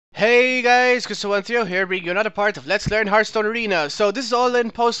Hey guys, Kusuwantio here, bringing you another part of Let's Learn Hearthstone Arena. So this is all in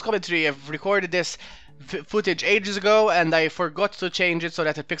post-commentary. I've recorded this footage ages ago, and I forgot to change it so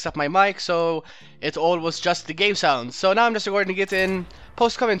that it picks up my mic, so it all was just the game sounds. So now I'm just recording it in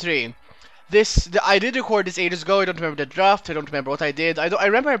post-commentary. I did record this ages ago. I don't remember the draft. I don't remember what I did. I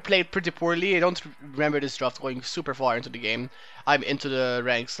remember I played pretty poorly. I don't remember this draft going super far into the game. I'm into the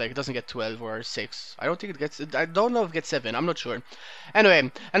ranks, like it doesn't get 12 or 6. I don't think it gets. I don't know if it gets 7. I'm not sure. Anyway,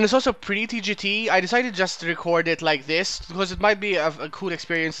 and it's also pre-TGT. I decided just to record it like this because it might be a cool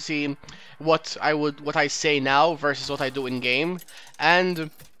experience to see what I say now versus what I do in game, and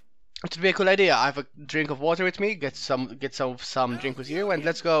it would be a cool idea. I have a drink of water with me. Get some drink with you, and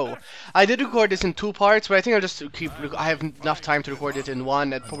let's go. I did record this in 2 parts, but I think I'll just keep. I have enough time to record it in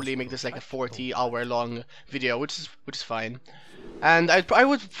one, and probably make this like a 40-hour long video, which is fine. And I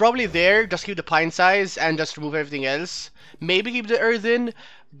would probably just keep the pint size and just remove everything else. Maybe keep the earthen,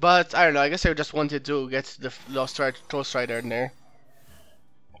 but I don't know. I guess I just wanted to get the Troll Strider in there.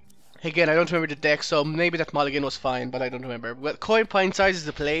 Again, I don't remember the deck, so maybe that mulligan was fine, but I don't remember. Well, coin pint size is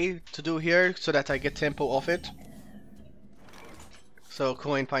the play to do here, so that I get tempo off it. So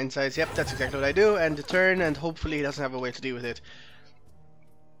coin pint size, yep, that's exactly what I do, and the turn, and hopefully he doesn't have a way to deal with it.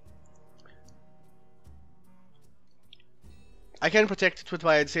 I can protect it with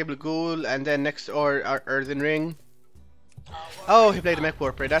my Disable Ghoul, and then next, or our Earthen Ring. Oh, he played a Mech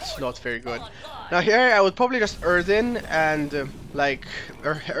Warper, that's not very good. Now here, I would probably just Earthen and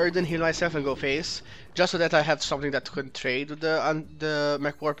Earthen heal myself and go face, just so that I have something that could trade with the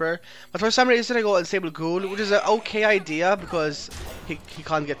Mech Warper. But for some reason I go Unstable Ghoul, which is an okay idea because he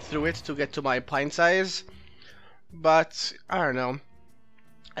can't get through it to get to my pint size. But I don't know.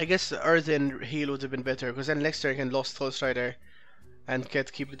 I guess the Earthen heal would have been better, because then next turn I can Lost Soul Strider and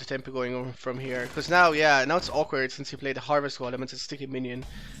keep the tempo going on from here. Because now, yeah, now it's awkward since he played the Harvest Golem. It's a sticky minion.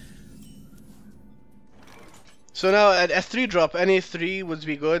 So now at F3 drop, any 3 would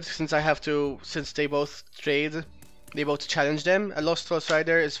be good since since they both trade, they both challenge them. A Lost Soul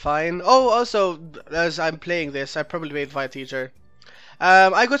Strider is fine. Oh, also, as I'm playing this, I probably made Fire Teacher.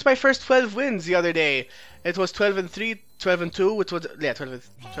 I got my first 12 wins the other day. It was 12 and 3, 12 and 2, which was, yeah, 12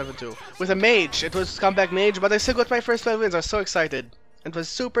 and 2. With a mage, it was comeback mage, but I still got my first 12 wins. I was so excited. It was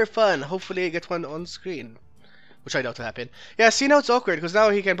super fun. Hopefully I get one on screen. Which I doubt will happen. Yeah, see now it's awkward, because now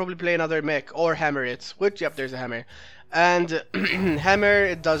he can probably play another mech, or hammer it. Which, yep, there's a hammer. And hammer,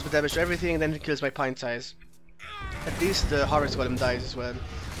 it does damage to everything, then it kills my pint size. At least the Harvest Golem dies as well.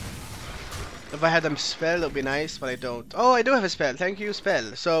 If I had a spell, it would be nice, but I don't. Oh, I do have a spell. Thank you,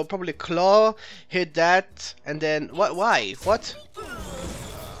 spell. So probably claw, hit that, and then what? Why? What?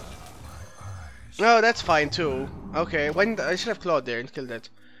 No, that's fine too. Okay, I should have clawed there and killed it.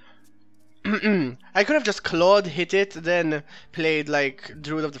 I could have just clawed, hit it, then played like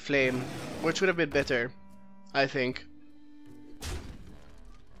Druid of the Flame, which would have been better, I think.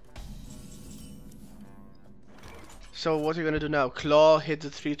 So what are you gonna do now? Claw, hit the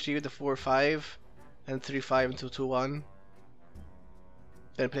 3-3 with the 4-5, and 3-5 into 2-1.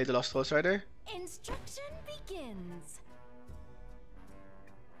 Then play the Lost Soul Strider. Instruction begins.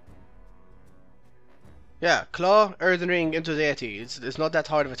 Yeah, Claw, Earthen Ring into Deity. It's not that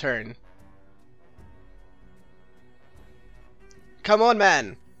hard of a turn. Come on,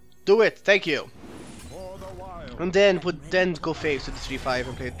 man! Do it, thank you! And then go face to the 3-5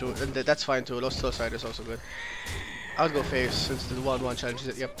 and play it through, and that's fine too. Lost Soul Strider is also good. I would go face since the 1-1 challenges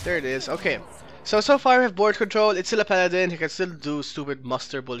it. Yep, there it is. Okay. So far we have board control. It's still a paladin. He can still do stupid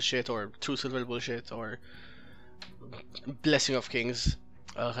muster bullshit or true silver bullshit or Blessing of Kings.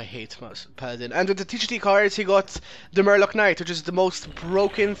 Ugh, I hate paladin. And with the TGT cards, he got the Murloc Knight, which is the most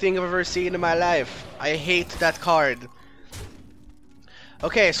broken thing I've ever seen in my life. I hate that card.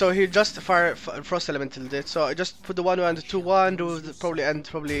 Okay, so he just Frost Elemental it. So I just put the 1-1 and the 2-1, do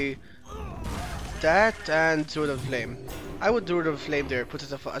probably that and Druid of the Flame. I would Druid of the Flame there, put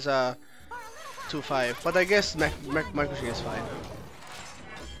it as a 2-5, but I guess Microchine is fine.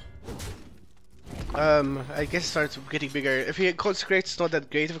 I guess it starts getting bigger. If he consecrates, it's not that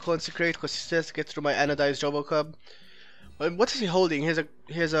great of a consecrate because he still has to get through my anodized Jobocub. What is he holding?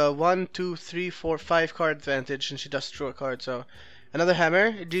 He has a 1, 2, 3, 4, 5 card advantage, and she does draw a card. So another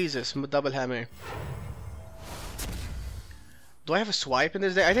hammer. Jesus, double hammer. Do I have a swipe in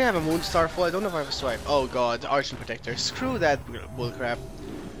this day? I think I have a Moonstar Fall. I don't know if I have a swipe. Oh god, Archon Protector. Screw that bullcrap.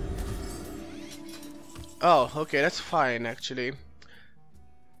 Oh, okay, that's fine actually.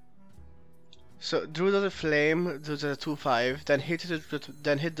 So Druid of the Flame does a 2-5, then hit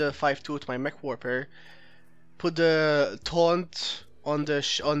the 5-2 with my Mech Warper. Put the taunt on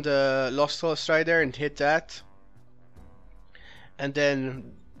the Lost Soul Strider and hit that. And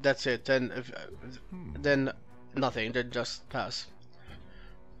then that's it. Then then nothing. Then just pass.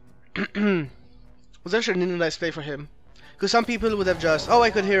 Was actually a nice play for him. Because some people would have just, oh, I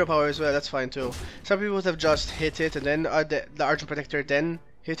could hero power as well, that's fine too. Some people would have just hit it and then the Argent Protector then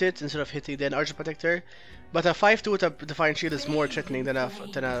hit it instead of hitting then Argent Protector. But a 5-2 with a Defiant Shield is more threatening than a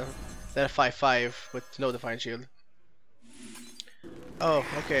 5-5 with no Defiant Shield. Oh,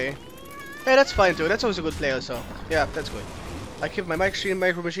 okay. Yeah, that's fine too. That's always a good play also. Yeah, that's good. I keep my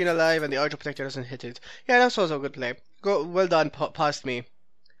Micro Machine alive and the Argent Protector doesn't hit it. Yeah, that's also a good play. Well done, past me.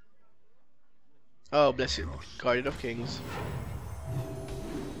 Oh, bless you. Guardian of Kings.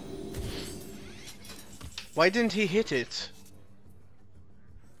 Why didn't he hit it?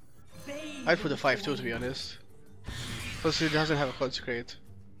 I'd put a 5-2 to be honest. Plus he doesn't have a Consecrate.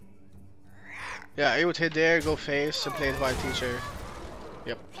 Yeah, he would hit there, go face, and play Divine Teacher.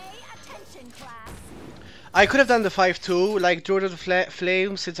 Yep. I could have done the 5-2, like Druid of the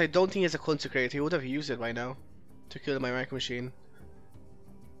Flame, since I don't think he has a Consecrate. He would have used it by now to kill my Micro Machine.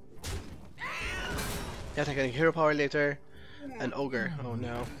 Yeah, I can hero power later. An ogre. Oh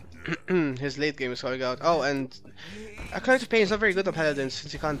no. His late game is coming out. Oh, and Acclaimed Pain is not very good on Paladins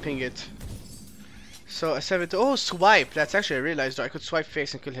since you can't ping it. So a 7-2. Oh, swipe! That's actually I realized I could swipe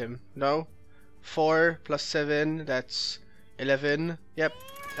face and kill him. No? 4 plus 7, that's 11. Yep,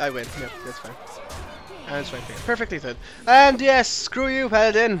 I win. Yep, that's fine. And swipe face. Perfectly done. And yes, screw you,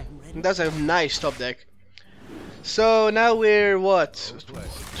 Paladin! That's a nice top deck. So now we're what?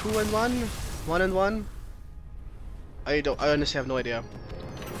 2-1? 1-1? I honestly have no idea.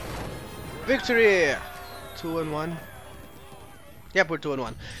 Victory! 2-1. Yep, we're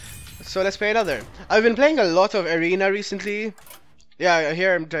 2-1. So let's play another. I've been playing a lot of Arena recently. Yeah,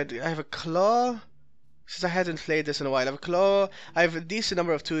 here I have a Claw. Since I hadn't played this in a while, I have a Claw. I have a decent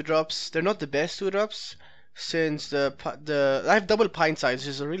number of 2-drops. They're not the best 2-drops, since I have double Pint Size, which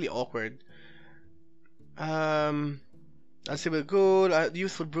is really awkward. Unstable Ghoul,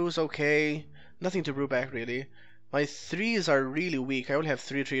 Youthful Brew is okay. Nothing to brew back really. My 3s are really weak. I only have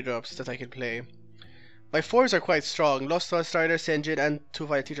 3-drops that I can play. My 4s are quite strong. Lost One Strider, Senjin, and 2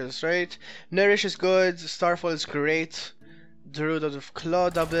 Fire Teachers straight. Nourish is good. Starfall is great. Druid of Claw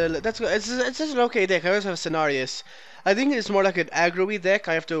double. That's good. It's just an okay deck. I also have Scenarius. I think it's more like an aggro-y deck.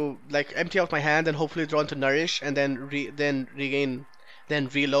 I have to like empty out my hand and hopefully draw into Nourish and then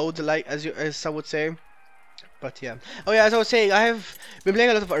reload, like as some would say. But yeah. Oh yeah, as I was saying, I have been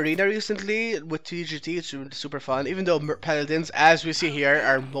playing a lot of Arena recently with TGT. It's super fun. Even though Paladins, as we see here,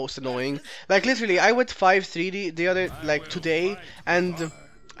 are most annoying. Like literally, I went 5-3 the other like today, and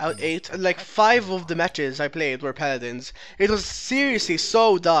out 8. Like 5 of the matches I played were Paladins. It was seriously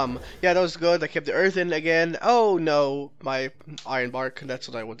so dumb. Yeah, that was good. I kept the Earth in again. Oh no, my Iron Bark. That's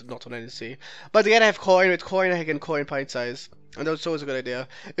what I would not want to see. But again, I have coin. With coin, I can coin Pint Size. And that's always a good idea.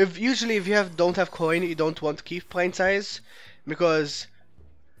 Usually if you don't have coin, you don't want to keep Pint Size, because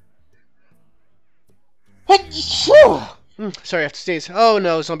sorry, I have to sneeze. Oh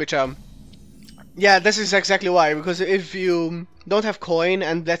no, Zombie Charm. Yeah, this is exactly why. Because if you don't have coin,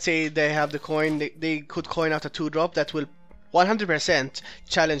 and let's say they have the coin, they could coin out a 2-drop that will 100%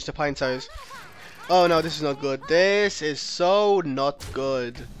 challenge the Pint Size. Oh no, this is not good. This is so not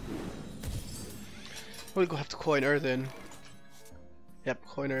good. We'll go have to coin Earthen. Yep,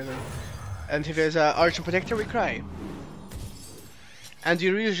 coin Earthen. And if there's an Argent Protector, we cry. And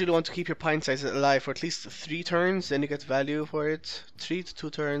you usually want to keep your Pint Size alive for at least 3 turns, then you get value for it. 3 to 2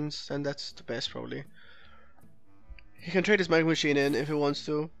 turns, and that's the best probably. He can trade his Micro Machine in if he wants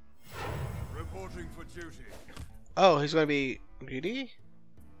to. Reporting for duty. Oh, he's gonna be greedy?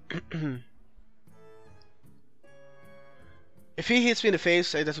 If he hits me in the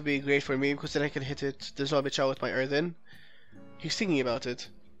face, that would be great for me, because then I can hit it, the Zombie Chow with my Earthen. He's thinking about it.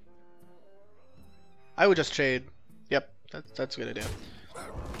 I would just trade. Yep, that's a good idea.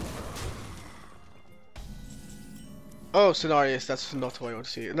 Oh, Scenarius, that's not what I want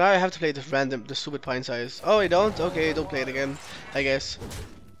to see. Now I have to play the stupid Pint Size. Oh, I don't? Okay, don't play it again, I guess.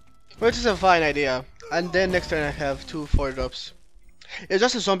 Which is a fine idea. And then next turn I have 2 4-drops. It's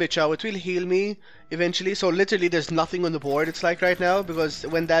just a Zombie Chow, it will heal me eventually, so literally there's nothing on the board it's like right now, because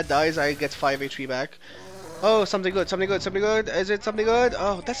when that dies I get 5 HP back. Oh, something good, something good, something good. Is it something good?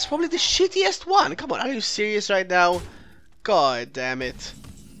 Oh, that's probably the shittiest one. Come on, are you serious right now? God damn it.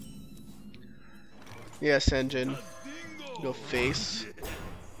 Yes, engine. Go face.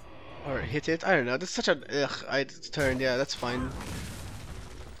 Or hit it. I don't know. That's such a turn. Yeah, that's fine.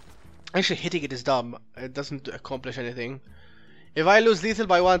 Actually, hitting it is dumb. It doesn't accomplish anything. If I lose lethal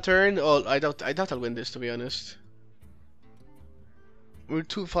by 1 turn, oh, I doubt I'll win this, to be honest. We're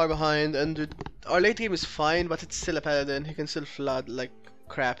too far behind, and our late game is fine, but it's still a Paladin. He can still flood like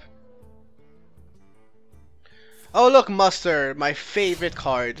Crap. Oh look, Muster, my favorite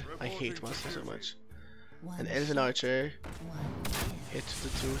card. I hate Muster so much. An Elven Archer. Hit the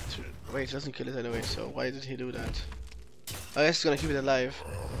two. Wait, it doesn't kill it anyway, so why did he do that? I guess he's gonna keep it alive.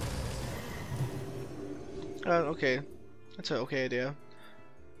 Okay. That's an okay idea.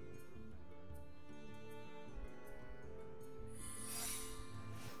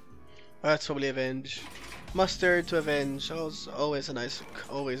 That's probably Avenge. Mustard to Avenge. Always a nice,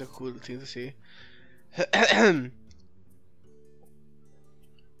 always a cool thing to see.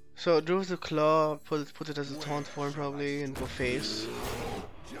 So Druid the Claw, put it as a taunt form probably, and go face.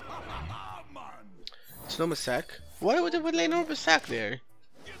 It's no Masak. Why would it lay no Masak there?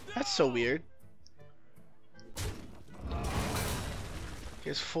 That's so weird. He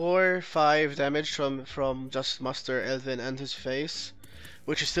has 4-5 damage from just Muster, Elven, and his face,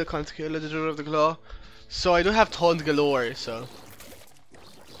 which is still can't kill the Druid of the Claw. So I do have taunt galore. So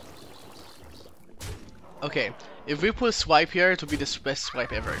okay. If we pull swipe here, it would be the best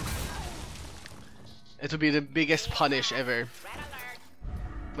swipe ever. It would be the biggest punish ever.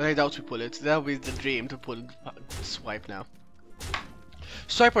 But I doubt we pull it. That would be the dream to pull swipe now.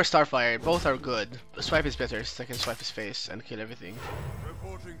 Swipe or Starfire, both are good. Swipe is better, so I can swipe his face and kill everything.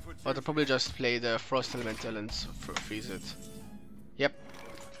 But I'll probably just play the Frost Elemental and freeze it. Yep.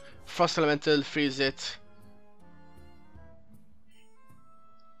 Frost Elemental, freeze it.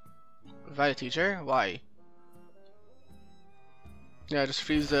 Value Teacher? Why? Yeah, just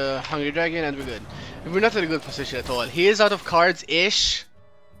freeze the Hungry Dragon and we're good. We're not in a good position at all. He is out of cards-ish.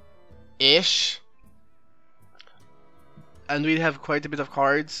 And we have quite a bit of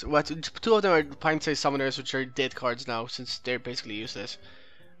cards. What? Two of them are Pint-Sized Summoners, which are dead cards now, since they're basically useless.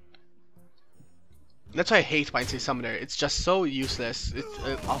 That's why I hate Pint-Sized Summoner. It's just so useless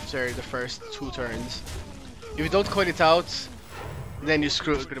after the first 2 turns. If you don't coin it out, then you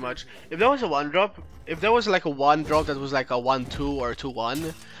screw it pretty much. If there was a 1-drop, if there was like a 1-drop that was like a 1-2 or a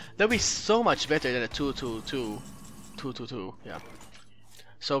 2-1, that'd be so much better than a 2-2-2. 2-2-2, yeah.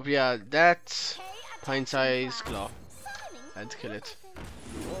 So yeah, that's Pint-Sized Claw. And kill it.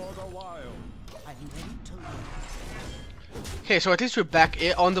 Okay, so at least we're back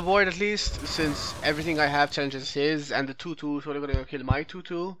on the board at least, since everything I have challenges his, and the 2-2, so they're gonna kill my 2-2.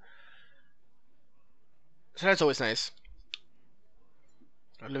 So that's always nice.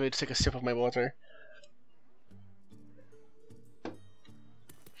 Let me take a sip of my water.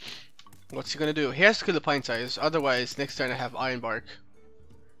 What's he gonna do? He has to kill the Pint Size, otherwise next turn I have Iron Bark.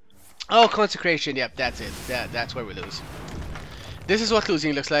 Oh, Consecration, yep, that's it. That's where we lose. This is what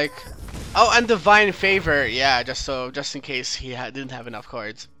losing looks like. Oh, and Divine Favor, yeah, just in case he didn't have enough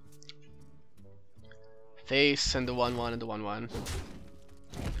cards. Face and the 1-1 and the 1-1.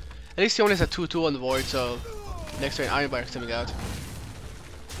 At least he only has a 2-2 on the board, so next turn Iron Bark is coming out.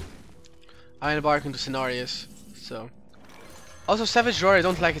 Iron Bark into Cenarius, so. Also, Savage Roar, I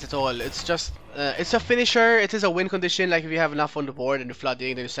don't like it at all. It's just, it's a finisher. It is a win condition. Like if you have enough on the board and you're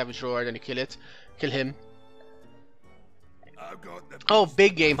flooding, then you Savage Roar, then you kill him. Oh,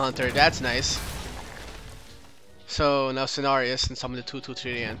 Big Game Hunter, that's nice. So now Cenarius and some of the 2/2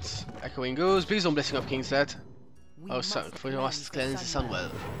 Treants. Echoing Goose, please don't Blessing of King's that. Oh, for you must cleanse the Sunwell.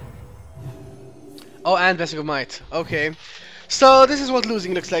 Oh, and Blessing of Might. Okay. So this is what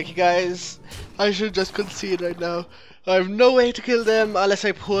losing looks like, you guys. I should just concede right now. I have no way to kill them unless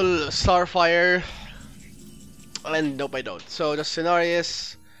I pull Starfire. And nope, I don't. So just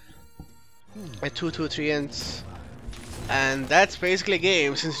Cenarius, a 2/2 Treants. And that's basically a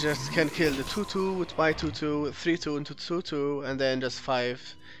game, since you just can kill the 2/2 with my 2/2, 3/2 into 2/2, and then just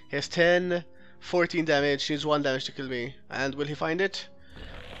 5. He has 10, 14 damage, he needs 1 damage to kill me. And will he find it?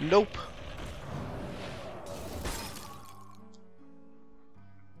 Nope.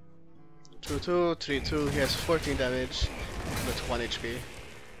 Two, 3/2, he has 14 damage, with 1 HP.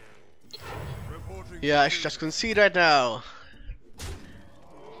 Yeah, I should just concede right now.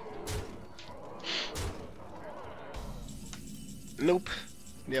 Nope.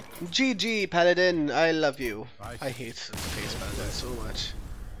 Yep. GG, Paladin, I love you. I hate Face Paladin so much.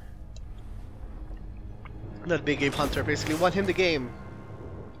 That Big Game Hunter basically won him the game.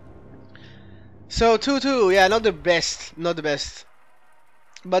 So 2/2, yeah, not the best, not the best.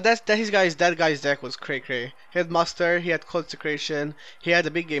 But that guy's deck was cray cray. He had Muster, he had Consecration, he had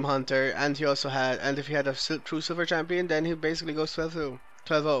a Big Game Hunter, and he also had, and if he had a true Silver Champion, then he basically goes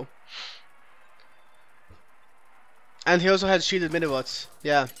 12-0. And he also had shielded minibots.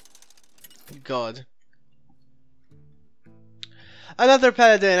 Yeah. God. Another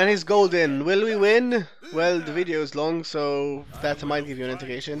Paladin, and he's golden. Will we win? Well, the video is long, so that might give you an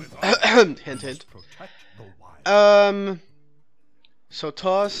indication. Hint, hint. So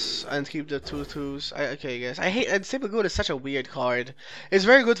toss and keep the 2/2s. Okay, guys. I hate. And Stable Good is such a weird card. It's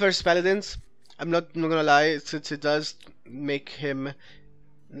very good versus paladins. I'm not gonna lie, since it does make him,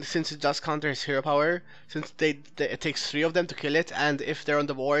 since it does counter his hero power. Since it takes 3 of them to kill it, and if they're on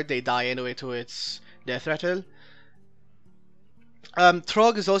the board, they die anyway to its death rattle.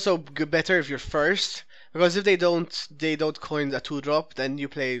 Trog is also better if you're first, because if they don't coin a 2-drop, then you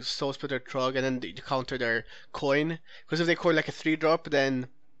play Soul Splitter Trog, and then you counter their coin. Because if they coin like a 3-drop, then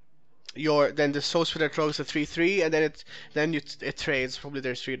the Soul Splitter Trog is a 3/3, and then it trades. Probably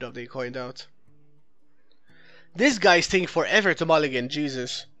there's 3-drop they coined out. This guy's taking forever to mulligan.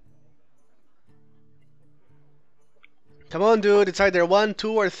 Jesus. Come on, dude. It's either 1,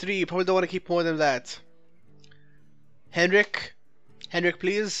 2, or 3. Probably don't want to keep more than that. Henrik,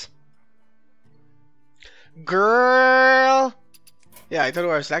 please. Girl. Yeah, I thought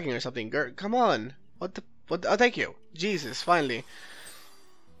I was lagging or something. Girl, come on. What? Oh, thank you. Jesus, finally.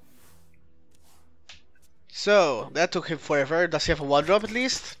 So that took him forever. Does he have a 1-drop at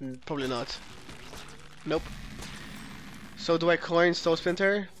least? Probably not. Nope. So do I coin Soul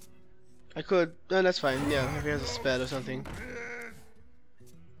Splinter? I could. No, that's fine. Yeah, if he has a spell or something.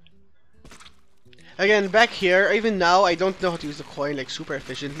 Again, back here, even now, I don't know how to use the coin like super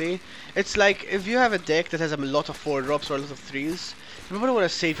efficiently. It's like if you have a deck that has a lot of 4-drops or a lot of 3s, you probably want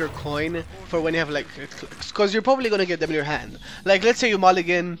to save your coin for when you have like, because you're probably gonna get them in your hand. Like, let's say you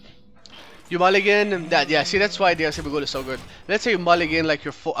mulligan that. Yeah, see, that's why the Stable Good is so good. Let's say you mulligan like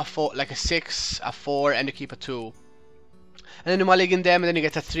your like a 6, a 4, and you keep a 2, and then you mulligan them, and then you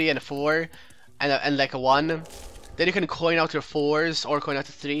get a 3 and a 4, and like a 1. Then you can coin out your 4s, or coin out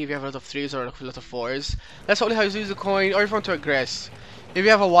a 3 if you have a lot of 3s or a lot of 4s. That's only how you use the coin, or if you want to aggress. If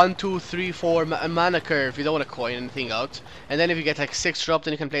you have a 1, 2, 3, 4 mana curve, you don't want to coin anything out. And then if you get like 6 drop,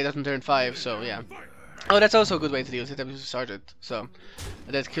 then you can play that on turn 5, so yeah. Oh, that's also a good way to use it, that we started. So,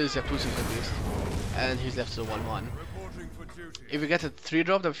 that kills the Putin at least. And he's left to the 1/1. If you get a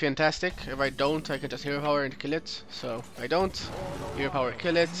 3-drop, that'd be fantastic. If I don't, I can just hero power and kill it. So, if I don't, hero power,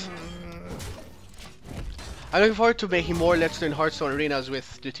 kill it. I'm looking forward to making more Let's Learn Hearthstone arenas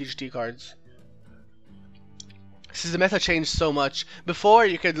with the TGT cards. Since the meta changed so much. Before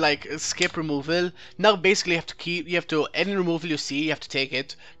you could like skip removal. Now basically you have to any removal you see, you have to take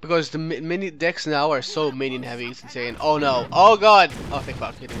it, because the mini decks now are so minion heavy. It's insane. Oh no! Oh god! Oh thank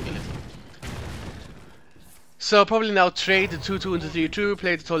fuck, he didn't kill it. So probably now trade the 2/2 into 3/2,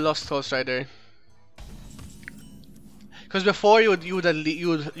 play the Lost Soul Strider. Because before you would see,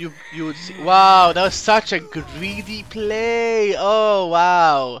 wow, that was such a greedy play. Oh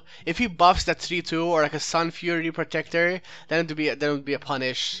wow! If he buffs that 3/2 or like a Sun Fury Protector, then it would be a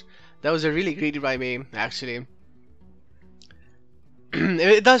punish. That was a really greedy by me, actually.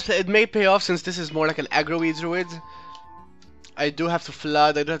 It may pay off since this is more like an aggro-y Druid. I do have to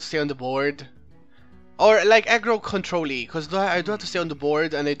flood. I do have to stay on the board, or like aggro control-y, because I do have to stay on the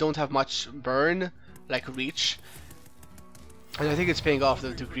board and I don't have much burn, like reach. And I think it's paying off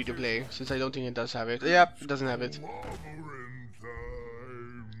the greedy play, since I don't think it does have it. Yep, it doesn't have it.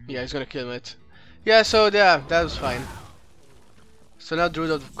 Yeah, he's gonna kill it. Yeah, so yeah, that was fine. So now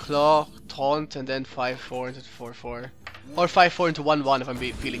Druid of Claw, Taunt, and then 5/4 into 4/4. Or 5/4 into 1/1 if I'm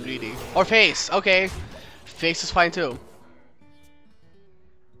feeling greedy. Or Face, okay. Face is fine too.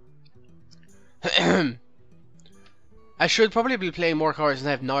 I should probably be playing more cards and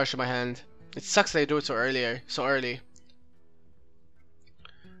have Nourish in my hand. It sucks that I do it so early.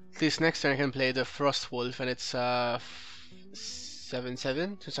 This next turn I can play the Frost Wolf, and it's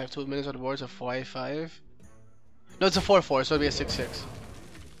 7/7 since I have 2 minutes on the board, so 5/5. No, it's a 4/4, so it'll be a 6/6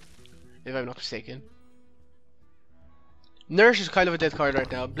 if I'm not mistaken. Nourish is kind of a dead card right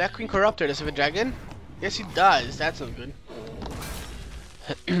now. Black Queen Corruptor, does he have a dragon? Yes, he does. That's not good.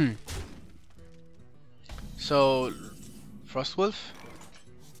 So Frost Wolf,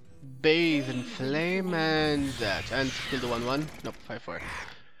 Bathe in Flame, and that, and kill the 1/1. Nope, 5/4.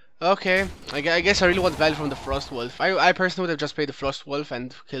 Okay, I guess I really want value from the Frost Wolf. I personally would have just played the Frost Wolf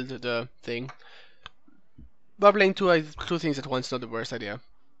and killed the thing. But playing two things at once is not the worst idea.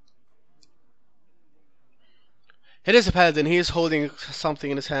 It is a paladin. He is holding something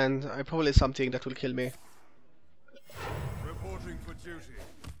in his hand. Probably something that will kill me. Reporting for duty.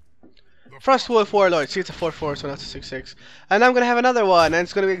 Frost Wolf Warlord. See, it's a 4/4, so not a 6/6. And I'm gonna have another one, and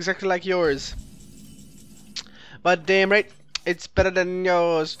it's gonna be exactly like yours. But damn right, it's better than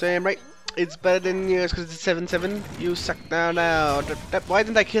yours. Damn right, it's better than yours because it's 7/7. You suck now. Why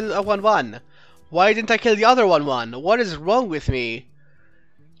didn't I kill a 1/1? Why didn't I kill the other 1/1? What is wrong with me?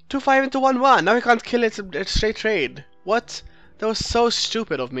 2/5 into 1/1. Now I can't kill it. It's straight trade. What? That was so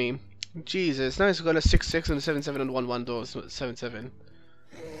stupid of me. Jesus, now he's gonna 6-6 and 7-7 and 1-1 those 7-7.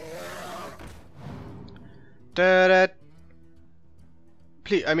 Da-da.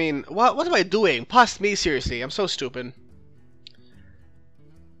 Please, I mean, what am I doing? Past me, seriously. I'm so stupid.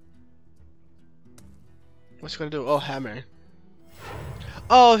 What's he gonna do? Oh, hammer.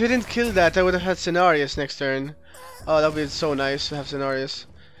 Oh, if he didn't kill that, I would have had Scenarius next turn. Oh, that would be so nice to have Scenarius.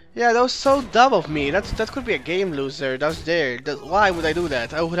 Yeah, that was so dumb of me. That could be a game loser. That's there. Why would I do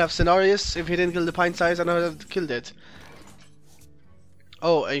that? I would have Scenarius if he didn't kill the pint size, and I would have killed it.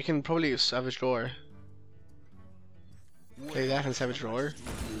 Oh, you can probably use Savage Roar. Play that and Savage Roar.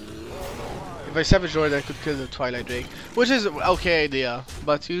 If I Savage Roar, then I could kill the Twilight Drake, which is an okay idea.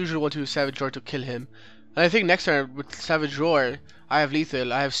 But you usually want to use Savage Roar to kill him. And I think next turn with Savage Roar, I have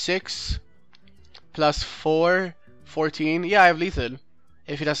lethal. I have 6 plus 4, 14. Yeah, I have lethal.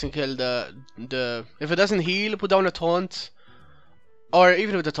 If he doesn't kill if it doesn't heal, put down a taunt, or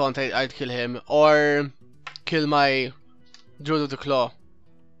even with the taunt, I'd kill him, or kill my Druid of the Claw.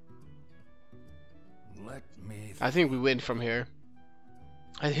 Let me. I think we win from here.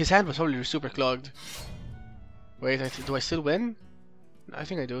 His hand was probably super clogged. Wait, do I still win? I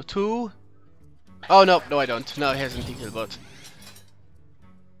think I do. 2. Oh no, no I don't. No, he hasn't healed, but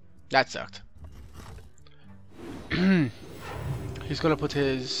that sucked. He's gonna put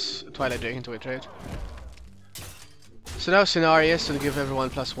his Twilight Drake into it, right? So now Scenarius to give everyone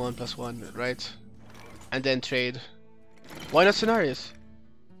 +1/+1, right? And then trade. Why not Scenarius?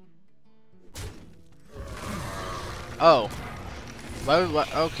 Oh. Well,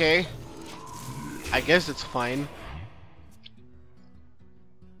 okay. I guess it's fine.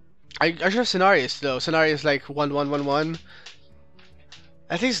 I should have Scenarius though. Scenarius like 1/1/1/1.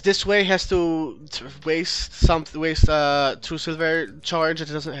 At least this way has to waste True Silver charge that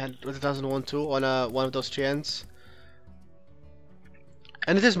it doesn't want to on one of those treants.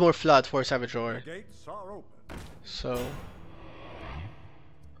 And it is more flood for Savage Roar. Gates are open. So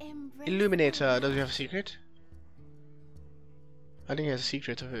Embrace Illuminator, does he have a secret? I think he has a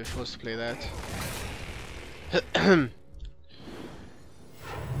secret if he wants to play that.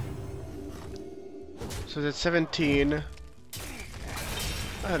 So that's 17.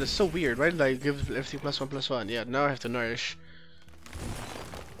 Oh, that's so weird. Why did I give everything +1/+1? Yeah, now I have to nourish.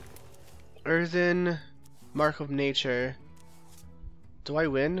 Earthen, Mark of Nature. Do I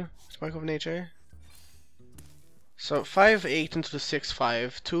win? Mark of Nature? So 5-8 into the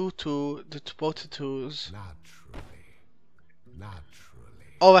 6-5. 2-2, both the 2s. Naturally.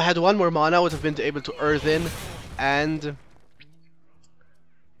 Oh, I had one more mana, I would have been able to Earthen and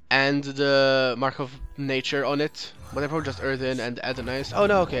the Mark of Nature on it. But I probably just Earthen and Adonize. Oh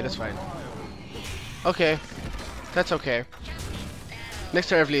no, okay, that's fine. Okay, that's okay. Next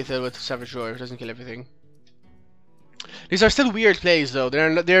turn I have lethal with Savage Roar, doesn't kill everything. These are still weird plays though.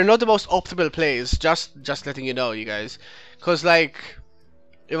 They're not the most optimal plays. Just letting you know, you guys. Cause like,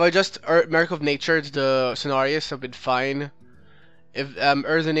 if I just Mark of Nature the Scenarius, I've been fine. If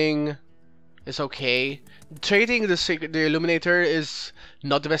Earthening is okay. Trading the Illuminator is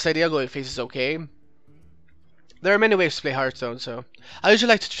not the best idea. Going face is okay. There are many ways to play Hearthstone, so I usually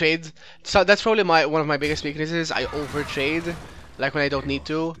like to trade. So that's probably one of my biggest weaknesses. I over trade, like when I don't need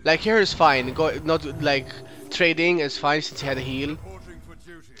to. Like here is fine. Not like trading is fine since he had a heal, Reporting for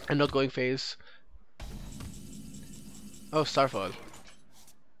duty. and not going phase. Oh, Starfall.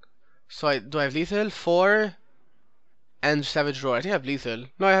 So do I have lethal? 4 and Savage Roar. I think I have lethal.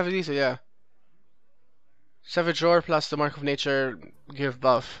 No, I have lethal. Yeah. Savage Roar plus the Mark of Nature give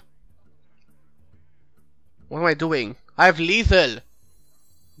buff. What am I doing? I have lethal!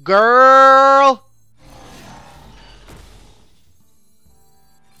 Girl!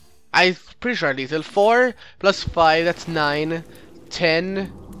 I'm pretty sure I have lethal. 4 plus 5, that's 9.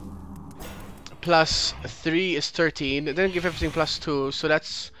 10 plus 3 is 13. Then give everything +2, so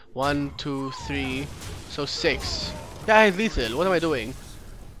that's 1, 2, 3, so 6. Yeah, I have lethal. What am I doing?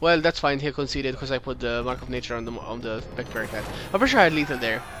 Well, that's fine. He conceded because I put the Mark of Nature on the Spectre cat. I'm pretty sure I had lethal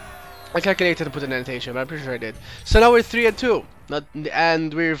there. I calculated to put an annotation, but I'm pretty sure I did. So now we're 3-2,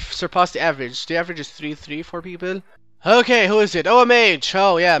 and we've surpassed the average. The average is 3-3 for people. Okay, who is it? Oh, a mage.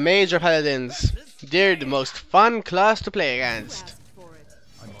 Oh yeah, mage or paladins. They're the most fun class to play against.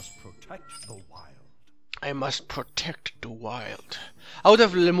 I must protect the wild. I must protect the wild. I would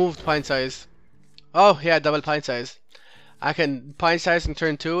have removed pint size. Oh yeah, double pint size. I can pint size in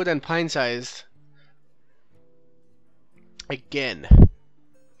turn 2, then pint size again.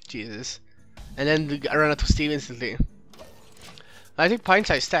 Jesus. And then I run out of steam instantly. I think pint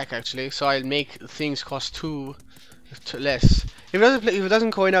size stack actually, so I'll make things cost 2 less. If it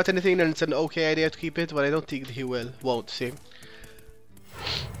doesn't coin out anything, then it's an okay idea to keep it, but I don't think he won't. See.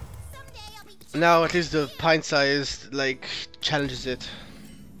 Now at least the pint size like challenges it.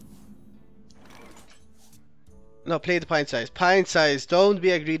 No, play the pint size. Pint size. Don't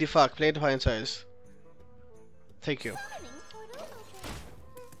be a greedy fuck. Play the pint size. Thank you.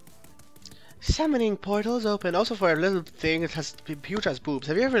 Summoning portals open. Also for a little thing, it has huge ass boobs.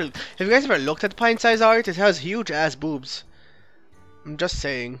 Have you guys ever looked at pint size art? It has huge ass boobs. I'm just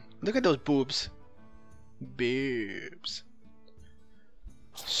saying. Look at those boobs. Boobs.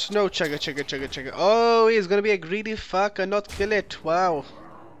 Snow chugga chugga chugga chugga. Oh, he's gonna be a greedy fuck and not kill it. Wow.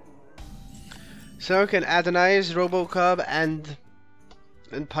 So we can Adonize, Robocop, and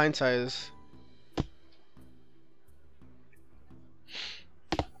pint size.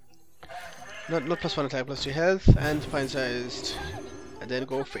 Not +1 attack, +2 health, and pint sized, and then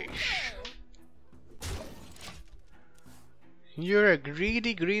go fish. You're a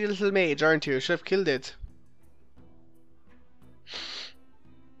greedy, greedy little mage, aren't you? Should have killed it.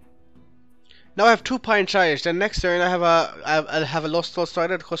 Now I have 2 pint sized. Then next turn I'll have a Lost Soul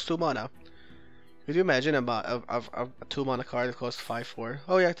Strider that costs 2 mana. Could you imagine a 2 mana card that costs 5/4?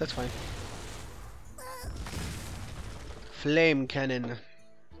 Oh yeah, that's fine. Flame Cannon.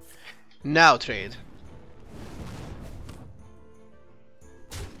 Now trade.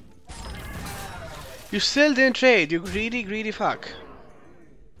 You still didn't trade, you greedy, greedy fuck.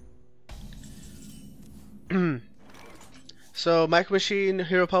 So, Micro Machine,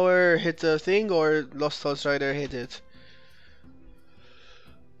 Hero Power hit the thing, or Lost Soul Strider hit it?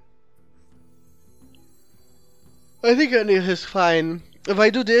 I think any is fine. If I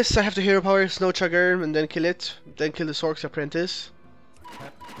do this, I have to Hero Power Snow Chugger and then kill it. Then kill the Sork's Apprentice.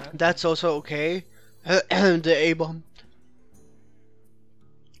 That's also okay. The A-Bomb.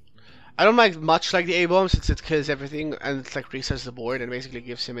 I don't much like the A-Bomb since it kills everything and it like resets the board and basically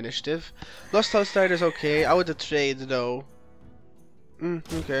gives him initiative. Lost Soul Strider is okay. I would trade though.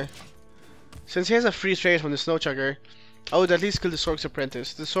 Okay. Since he has a free trade from the Snow Chugger, I would at least kill the Sork's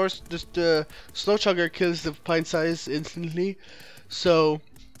Apprentice. The Snow Chugger kills the pint size instantly, so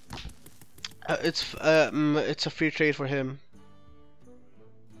it's a free trade for him.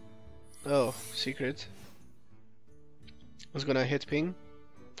 Oh, secret. I was gonna hit ping.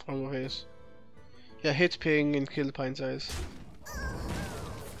 Oh no, his. Yeah, hit ping and kill the pint size.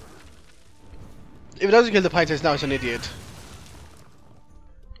 If it doesn't kill the pint size now, it's an idiot.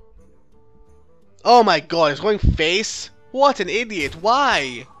 Oh my god, it's going face? What an idiot,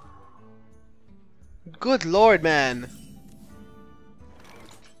 why? Good lord, man.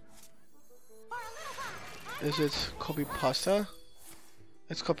 Is it copy pasta?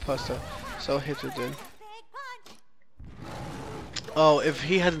 It's copy pasta, so I'll hit it then. Oh, if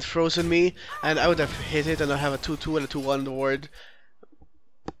he hadn't frozen me, and I would have hit it and I have a 2/2 and a 2/1 on the board,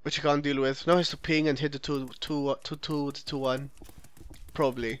 which I can't deal with. Now he has to ping and hit the 2/1,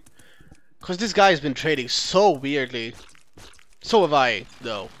 probably. Cause this guy has been trading so weirdly. So have I,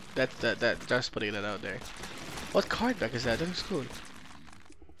 though. Just putting that out there. What card deck is that? That looks cool.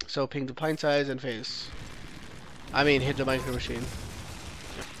 So ping the pint size and face. I mean, hit the Micro Machine.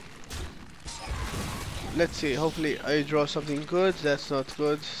 Let's see. Hopefully, I draw something good. That's not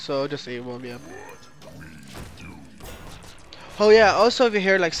good. So just A-Bomb, yeah. Oh yeah. Also, if you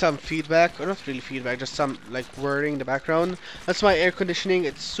hear like some feedback, or not really feedback, just some like whirring in the background, that's my air conditioning.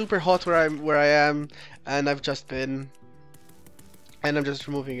 It's super hot where I am, and I'm just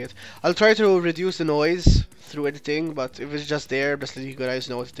removing it. I'll try to reduce the noise through editing, but if it's just there, just let you guys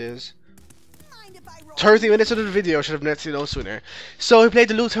know what it is. 30 minutes into the video, should have let you know sooner. So he played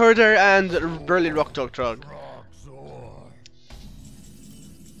the Loot Herder and Burly Rock Dog Trog.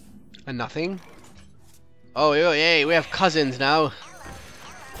 And nothing? Oh yay, we have cousins now.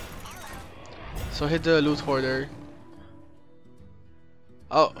 So hit the Loot Hoarder.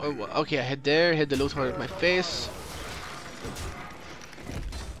 Oh, okay, I hit there, hit the Loot Hoarder with my face.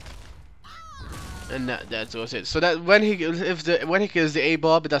 And that was it. So that when he kills the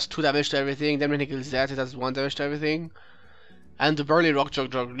A-Bob, it does 2 damage to everything. Then when he kills that, it does 1 damage to everything. And the Burly Rock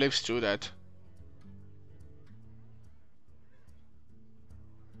Drug lives through that.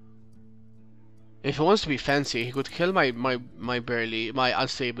 If he wants to be fancy, he could kill my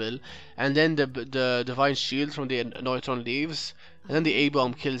Unstable, and then the Divine Shield from the Neutron leaves, and then the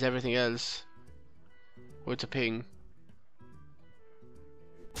A-Bomb kills everything else with a ping.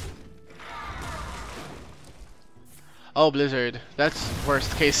 Oh, Blizzard. That's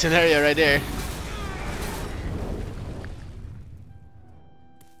worst case scenario right there.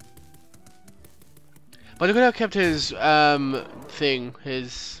 But he could have kept his thing,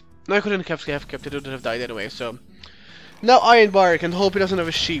 his... No, I couldn't have kept it, it would have died anyway, so... Now Ironbark, and hope he doesn't have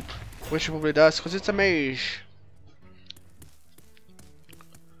a sheep. Which he probably does, because it's a mage.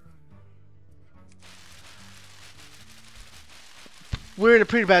 We're in a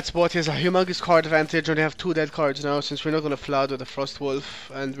pretty bad spot. He has a humongous card advantage, and they have 2 dead cards now, since we're not gonna flood with a Frost Wolf,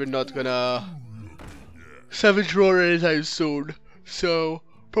 and we're not gonna Savage Roar anytime soon. So,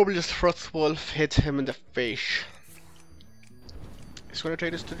 probably just Frost Wolf hit him in the face. He's gonna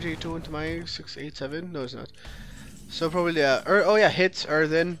trade us to G2 into my 687? No, it's not. So, probably, oh yeah, hit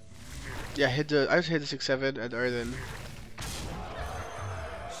Earthen. Yeah, I would hit the 6-7 and Earthen.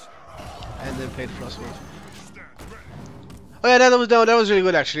 And then played Frost Wolf. Oh yeah, that was really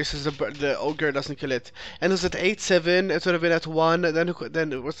good actually, since the ogre doesn't kill it. And it was at 8-7, it would have been at 1, and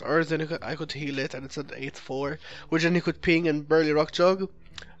then it was Earth, and I could heal it, and it's at 8-4, which then he could ping and barely rock jog.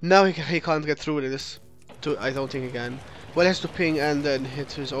 Now he can't get through this. I don't think he can. Well, he has to ping and then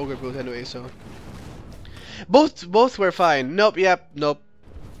hit his ogre brute anyway, so. Both were fine. Nope, yep, nope.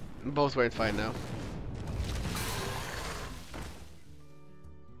 Both weren't fine now.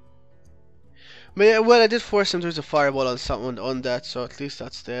 But yeah, well, I did force him to use a fireball on someone on that, so at least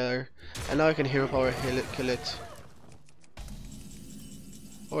that's there. And now I can hero power kill it.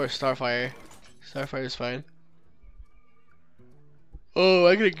 Or Starfire. Starfire is fine. Oh,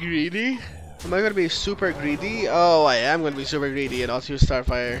 I get greedy? Am I gonna be super greedy? Oh, I am gonna be super greedy and also use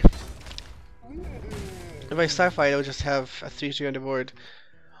Starfire. If I Starfire, I would just have a 3-3 on the board.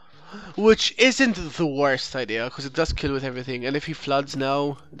 Which isn't the worst idea, because it does kill with everything. And if he floods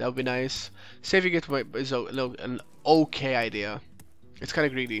now, that would be nice. Saving it is an okay idea. It's kind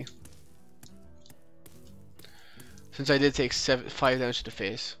of greedy. Since I did take 5 damage to the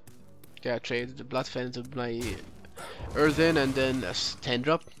face. Yeah, trade the Blood Fence of my Earthen and then a 10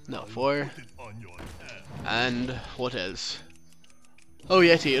 drop. No, 4. And what else? Oh,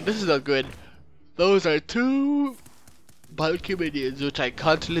 Yeti, this is not good. Those are 2 bulky minions which I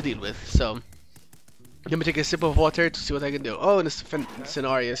can't really deal with, so let me take a sip of water to see what I can do. Oh, and it's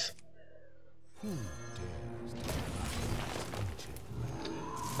Cenarius.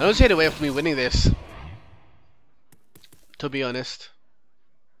 I don't see any way of me winning this, to be honest.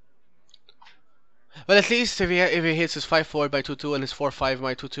 Well, at least if he hits his 5-4 by 2-2 and his 4-5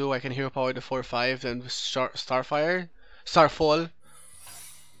 by 2-2, I can hero power the 4-5 and Starfall,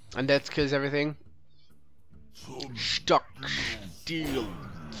 and that kills everything. Stuck steel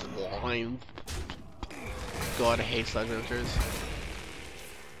slime. God, I hate slime hunters.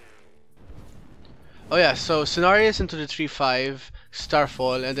 Oh yeah, so Cenarius into the 3-5,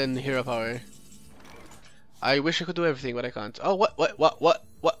 Starfall, and then hero power. I wish I could do everything, but I can't. Oh, what,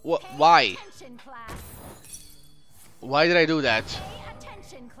 why? Why did I do that?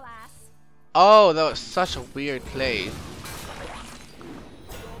 Oh, that was such a weird play.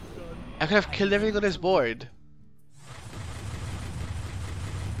 I could have killed everything on his board.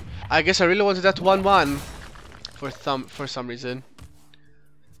 I guess I really wanted that 1-1 for some reason.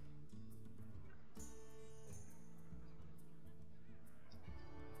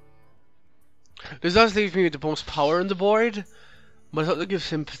 This does leave me with the most power on the board, but it also gives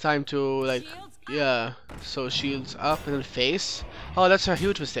him time to, like, yeah. So shields up and then face. Oh, that's a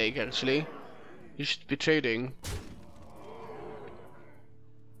huge mistake actually. You should be trading.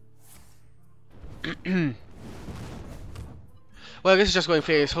 Well, I guess he's just going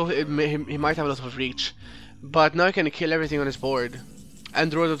face. Hopefully he might have a lot of reach. But now I can kill everything on his board. And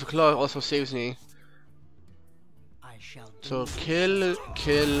Druid of the Claw also saves me. So kill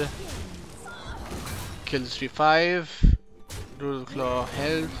the 3-5. Druid of the Claw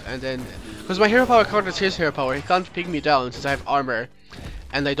health, and then because my hero power counters his hero power, he can't ping me down since I have armor.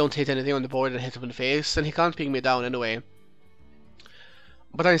 And I don't hit anything on the board and hit him in the face, and he can't ping me down anyway.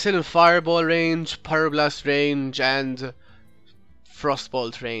 But I'm still in Fireball range, Pyroblast range, and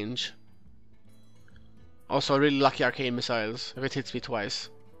Frostbolt range. Also, really lucky Arcane Missiles, if it hits me twice.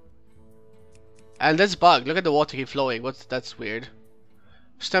 And that's bug, look at the water keep flowing, that's weird.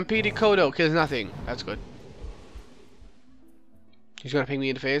 Stampede Kodo kills nothing, that's good. He's gonna ping me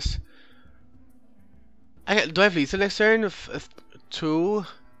in the face. Do I have lethal next turn? 2,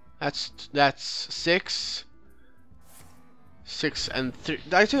 that's 6. 6 and 3.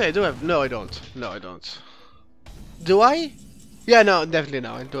 I think I do have. No, I don't. No, I don't. Do I? Yeah, no, definitely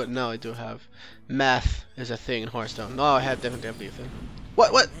no. I do. No, I do have. Math is a thing in Hearthstone. No, I definitely have lethal.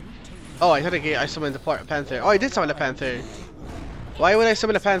 What? Oh, I thought I summoned the panther. Oh, I did summon a panther. Why would I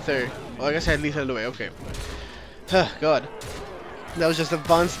summon a panther? Oh, I guess I had lethal anyway. Okay. God. That was just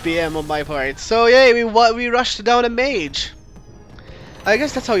advanced BM on my part. So yeah, we rushed down a mage. I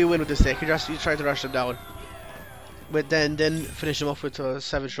guess that's how you win with this deck. You try to rush them down. But then finish them off with a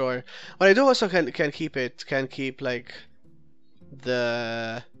Savage Roar. What I do also can keep like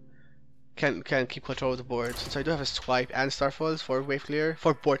the can keep control of the board, since I do have a swipe and Starfalls for wave clear,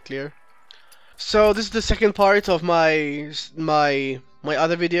 for board clear. So this is the second part of my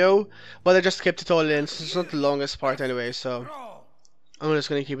other video, but I just kept it all in. So it's not the longest part anyway, so I'm just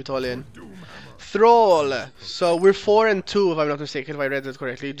gonna keep it all in. Thrall. So we're 4 and 2 if I'm not mistaken, if I read that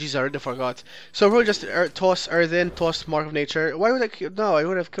correctly. Jeez, I already forgot. So we'll just toss Earth in, toss Mark of Nature. Why would I? No, I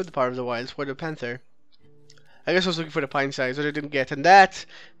would have killed the Power of the Wilds for the Panther. I guess I was looking for the Pine size, but I didn't get. And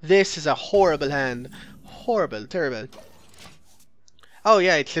this is a horrible hand. Horrible, terrible. Oh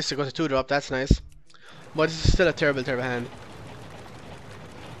yeah, it lists to go to 2-drop, that's nice. But it's still a terrible, terrible hand.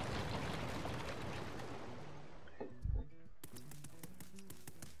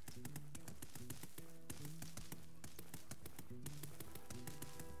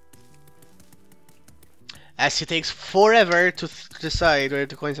 As it takes forever to decide whether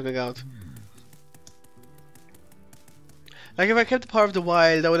to coin something out. Like if I kept the Power of the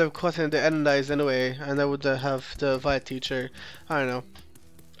Wild, I would have caught in the End Eyes anyway, and I would have the Violet Teacher. I don't know.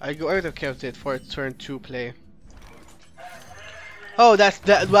 I would have kept it for a turn 2 play. Oh,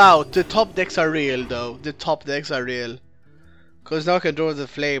 wow, the top decks are real though. The top decks are real. Cause now I can draw the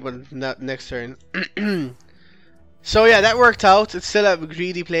flame on next turn. So yeah, that worked out. It's still a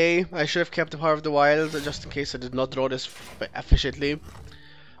greedy play. I should have kept the Power of the Wild just in case I did not draw this efficiently.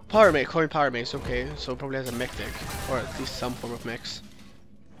 Power Mech, coin Power Mace, okay. So probably has a mech deck. Or at least some form of mechs.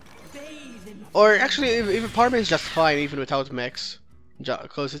 Or actually, if Power Mace is just fine even without mechs.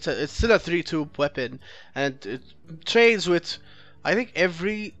 Because it's still a 3-2 weapon. And it trades with, I think,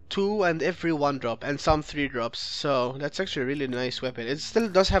 every 2 and every 1-drop. And some 3-drops. So that's actually a really nice weapon. It still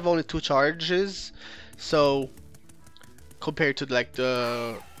does have only 2 charges. So compared to like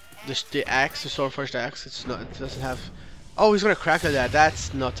the axe, the Stormforged axe, it's not. It doesn't have. Oh, he's gonna crackle that.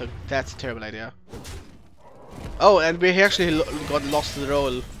 That's a terrible idea. Oh, and we actually got lost in the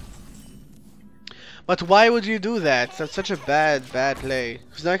roll. But why would you do that? That's such a bad play.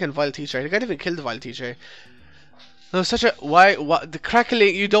 Because now I can Vile Teacher. I can't even kill the Vile Teacher. No, such a why the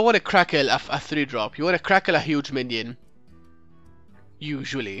crackling. You don't want to crackle a 3-drop. You want to crackle a huge minion.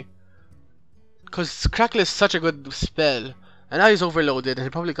 Usually. Because Crackle is such a good spell. And now he's overloaded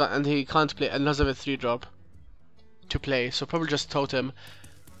and he can't play and doesn't have a 3-drop to play, so probably just Totem.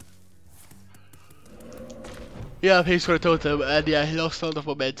 Yeah, he's gonna Totem, and yeah, he lost all the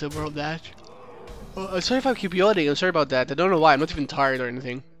momentum from that. Oh, I'm sorry if I keep yawning, I'm sorry about that. I don't know why, I'm not even tired or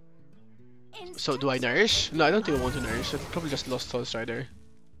anything. So do I nourish? No, I don't think I want to nourish. I probably just lost Soul Strider.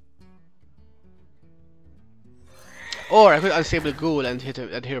 Or I could Unstable Ghoul and hit him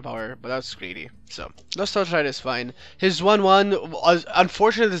at Hero Power, but that's greedy. So, Lost Soul Strider is fine. His 1-1, as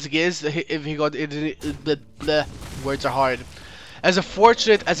unfortunate as it is, if he got it, the words are hard. As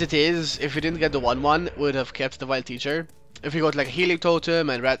unfortunate as it is, if he didn't get the 1-1, would have kept the Vile Teacher. If he got like a Healing Totem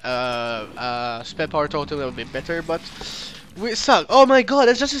and Spell Power Totem, that would be better, but we suck. Oh my god,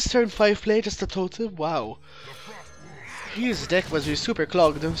 that's just his turn 5 play, just a Totem? Wow. His deck was really super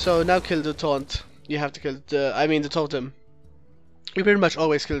clogged, so now kill the Taunt. You have to kill the Totem. You pretty much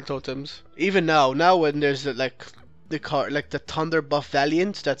always kill the Totems. Even now when there's the card, like the Thunder buff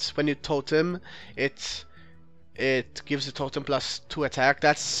Valiant, that's when you Totem, it gives the Totem +2 attack.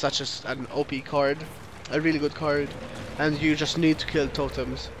 That's such an OP card. A really good card. And you just need to kill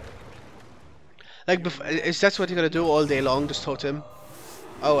Totems. Like, is that what you're gonna do all day long, just Totem?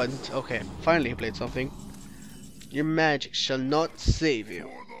 Oh, and, okay, finally he played something. Your magic shall not save you.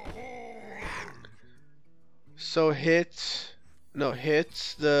 So hit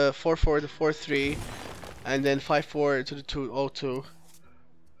the 4-4, the 4-3, and then 5-4 to the 2-0-2.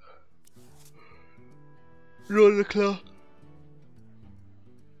 Roll the claw.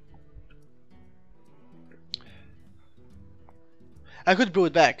 I could brew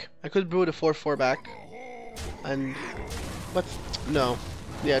it back. I could brew the 4-4 back. But no.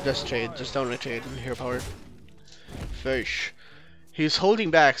 Yeah, just trade. Just downright trade and Hero Power. Fish. He's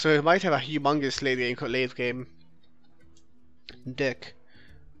holding back, so he might have a humongous late game deck.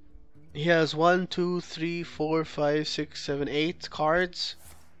 He has 1, 2, 3, 4, 5, 6, 7, 8 cards.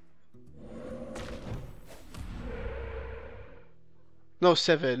 No,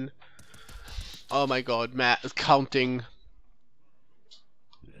 7. Oh my god, Matt, counting.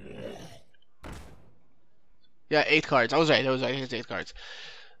 Yeah, 8 cards. I was right, he has 8 cards.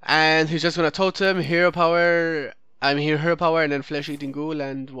 And he's just gonna Totem, Hero Power, Hero Power, and then Flesh Eating Ghoul,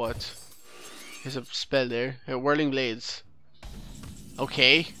 and what? There's a spell there. Whirling Blades.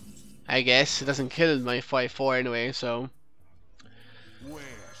 Okay. I guess. It doesn't kill my 5-4 anyway, so.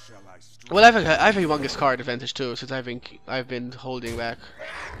 Well, I have a humongous card advantage too, since I've been holding back.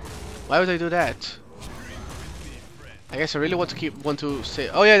 Why would I do that? I guess I really want to say.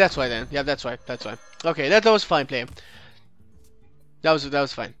 Oh yeah, that's why then. Yeah, that's why. Okay, that was fine play. That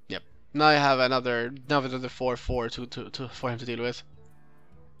was fine. Yep. Now I have another 4/4 for him to deal with.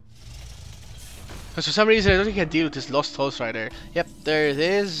 Because for some reason I don't think I can deal with this Lost Host Rider. Yep, there it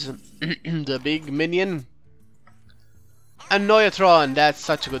is. The big minion. Annoyatron, that's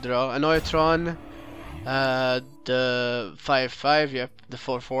such a good draw. Annoyatron, the 5/5, yep, the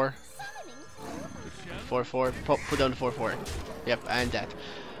 4/4. 4/4, put down the 4/4. Yep, and that.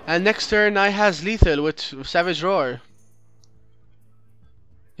 And next turn I has Lethal with Savage Roar.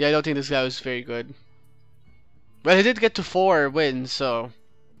 Yeah, I don't think this guy was very good. Well, he did get to 4 wins, so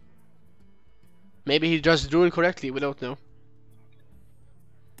maybe he just drew incorrectly, we don't know.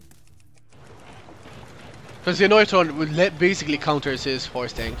 Because the Annoyatron would basically counters his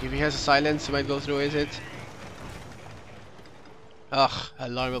Force Tank. If he has a silence, he might go through with it. Ugh,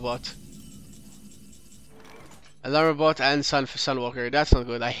 Alarmabot. Alarmabot and Sunwalker. That's not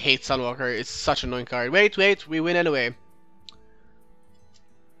good. I hate Sunwalker. It's such an annoying card. Wait, we win anyway.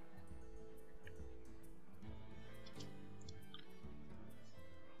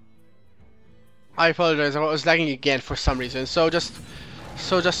 I apologize. I was lagging again for some reason. So just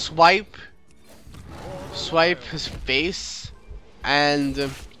swipe his face and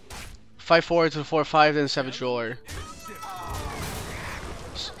 5/4 to 4/5, then Savage Roar.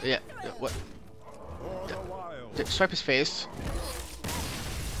 Yeah, what? Swipe his face.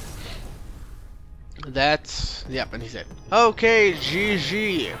 That's yep, and he's dead. Okay,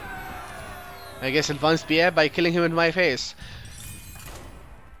 GG. I guess advanced BF by killing him in my face.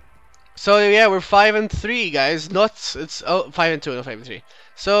 So yeah, we're 5-3, guys. It's 5-2, not 5-3.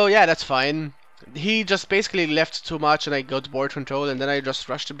 So yeah, that's fine. He just basically left too much, and I got board control, and then I just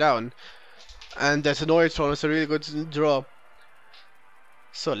rushed him down. And that Annoyatron was a really good draw.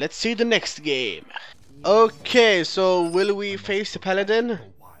 So let's see the next game. Okay, so will we face the Paladin?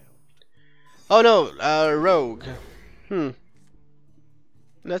 Oh no, Rogue.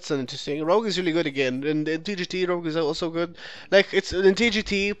 That's interesting. Rogue is really good again, and in TGT Rogue is also good. Like it's in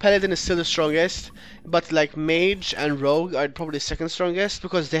TGT, Paladin is still the strongest, but like Mage and Rogue are probably second strongest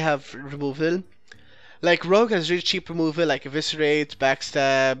because they have removal. Like Rogue has really cheap removal, like Eviscerate,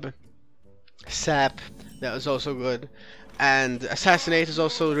 Backstab, Sap. That was also good. And Assassinate is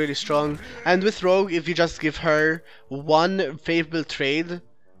also really strong. And with Rogue, if you just give her one favorable trade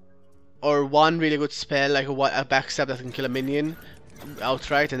or one really good spell, like a Backstab that can kill a minion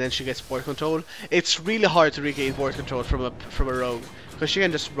outright, and then she gets board control, it's really hard to regain board control from a Rogue because she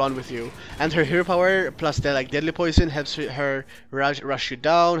can just run with you. And her hero power plus the like Deadly Poison helps her rush you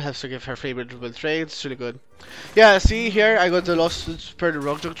down, helps her give her favorable trades. It's really good. Yeah, see here I got the Lost per the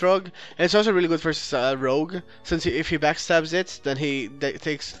Rogue Drug, and it's also really good versus Rogue, since if he backstabs it, then he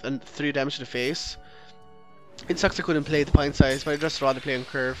takes 3 damage to the face. It sucks I couldn't play the Pint Size, but I'd just rather play on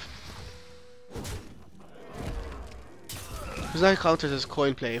Curve. Because now he counters his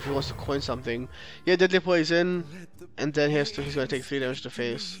coin play if he wants to coin something. Yeah, Deadly Poison, and then he's gonna take 3 damage to the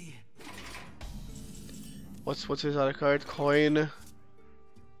face. What's his other card? Coin.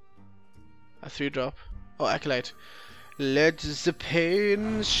 A 3-drop. Oh, Acolyte. Let the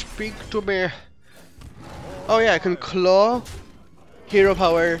pain speak to me. Oh yeah, I can claw, hero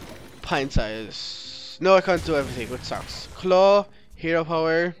power, Pint Size. No, I can't do everything, which sucks. Claw, hero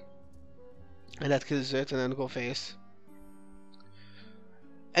power, and that kills it, and then go face.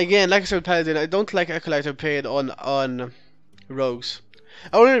 Again, like I said with Paladin, I don't like Acolyte of Pain on rogues.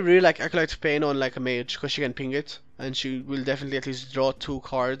 I only really like Acolyte of Pain on like a mage, because she can ping it, and she will definitely at least draw 2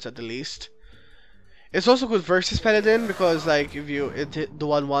 cards at the least. It's also good versus Paladin, because like if you hit the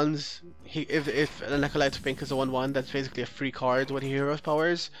 1/1s, if an Acolyte of Pain is a 1/1, that's basically a free card when he heroes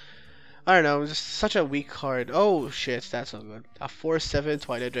powers. I don't know, just such a weak card. Oh shit, that's not good. A 4/7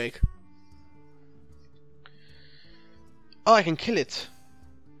 Twilight Drake. Oh, I can kill it.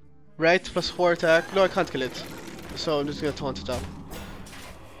 Right, plus 4 attack. No, I can't kill it. So I'm just gonna taunt it up.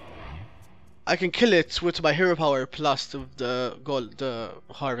 I can kill it with my hero power plus the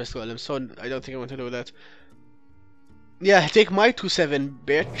harvest golem, so I don't think I want to do that. Yeah, take my 2/7,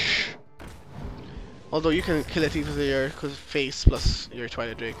 bitch. Although you can kill it either your face plus your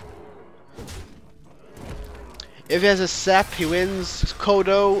Twilight Drake. If he has a sap, he wins.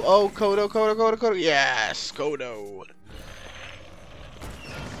 Kodo. Oh, Kodo. Yes, Kodo.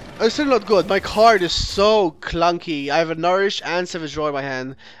 It's still not good. My card is so clunky. I have a Nourish and Savage Roar in my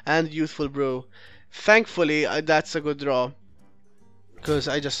hand, and Youthful Brew. Thankfully, that's a good draw, because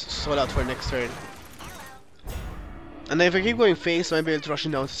I just sold out for next turn. And if I keep going face, I might be able to rush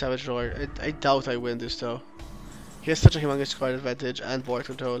him down to Savage Roar. I doubt I win this though. He has such a humongous card advantage and board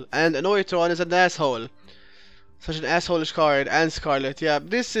control, and Annoyatron is an asshole. Such an assholish card, and Scarlet. Yeah,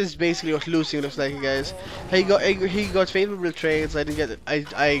 this is basically what losing looks like, guys. He got favorable trades. I didn't get it.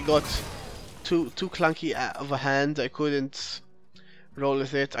 I got too clunky of a hand. I couldn't roll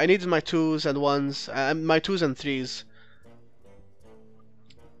with it. I needed my 2s and 1s, my 2s and 3s.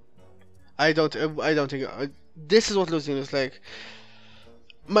 I don't think this is what losing looks like.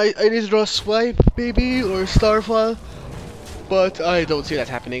 I need to draw Swipe maybe or Starfall, but I don't see that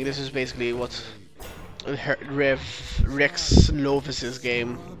happening. This is basically what Rex Novice's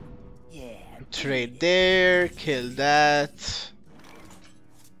game. Trade there, kill that,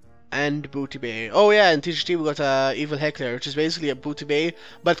 and Booty Bay. Oh yeah, in TGT we got Evil Heckler, which is basically a Booty Bay,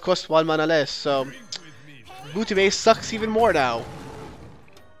 but costs 1 mana less. So Booty Bay sucks even more now.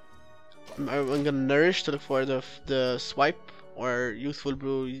 I'm gonna Nourish to look for the Swipe or Youthful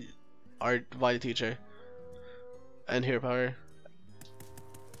Brew or Violet Teacher and Hero Power.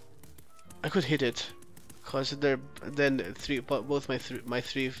 I could hit it, cause they're then both my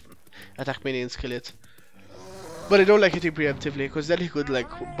three attack minions kill it. But I don't like hitting preemptively, cause then he could like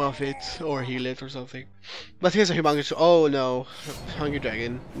buff it or heal it or something. But here's a humongous. Oh no, Hungry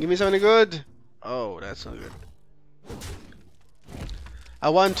Dragon, give me something good. Oh, that's not good. I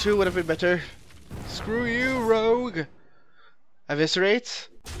want to, would have been better. Screw you, rogue. Eviscerate.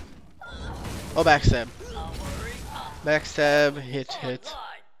 Oh, backstab. Backstab, hit.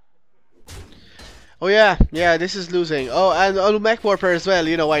 Oh yeah, this is losing. Oh, and Mech Warper as well,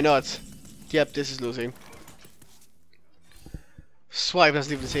 you know, why not? Yep, this is losing. Swipe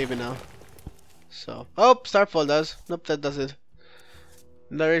doesn't even save me now. So, oh, Starfall does. Nope, that does it.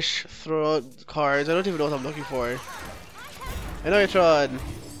 Nourish, throw cards. I don't even know what I'm looking for. Neutron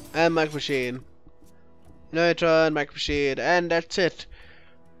and Micro Machine. Neutron, Micro Machine, and that's it.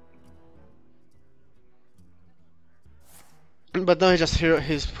 But now he just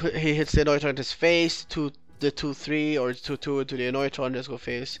he hits the Neutron in his face to the 2-3 or 2-2 to the Neutron. Just go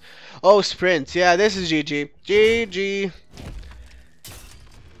face. Oh, sprint. Yeah, this is GG. GG.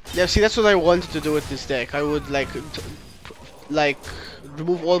 Yeah, see, that's what I wanted to do with this deck. I would like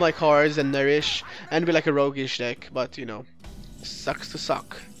remove all my cards and Nourish and be like a roguish deck, but you know. Sucks to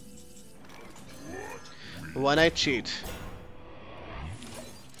suck. One Night Cheat.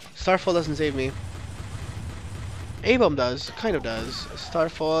 Starfall doesn't save me. A-Bomb does, kind of does.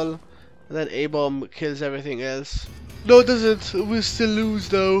 Starfall, and then A-Bomb kills everything else. No, it doesn't. We still lose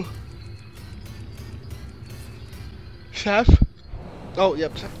though. Shaft? Oh,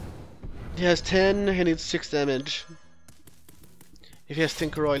 yep. He has 10, he needs 6 damage. If he has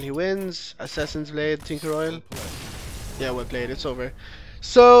Tinker Oil, he wins. Assassin's Blade, Tinker Oil. Yeah, well played, it's over.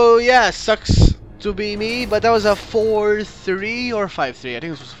 So, yeah, sucks to be me, but that was a 4-3 or 5-3. I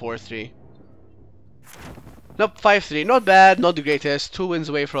think this was 4-3. Nope, 5-3. Not bad, not the greatest. 2 wins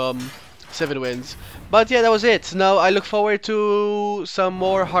away from 7 wins. But yeah, that was it. Now I look forward to some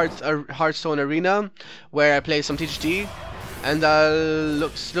more Hearthstone Arena, where I play some TGT. And I'll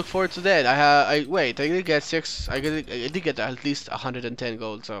look forward to that. I did get 6. I did get at least 110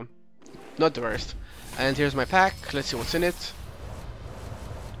 gold, so not the worst. And here's my pack. Let's see what's in it.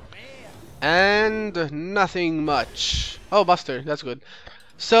 And nothing much. Oh, Buster, that's good.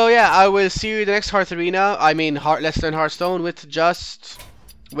 So yeah, I will see you in the next Let's Learn Hearthstone with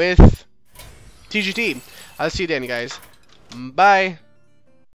TGT. I'll see you then, guys. Bye.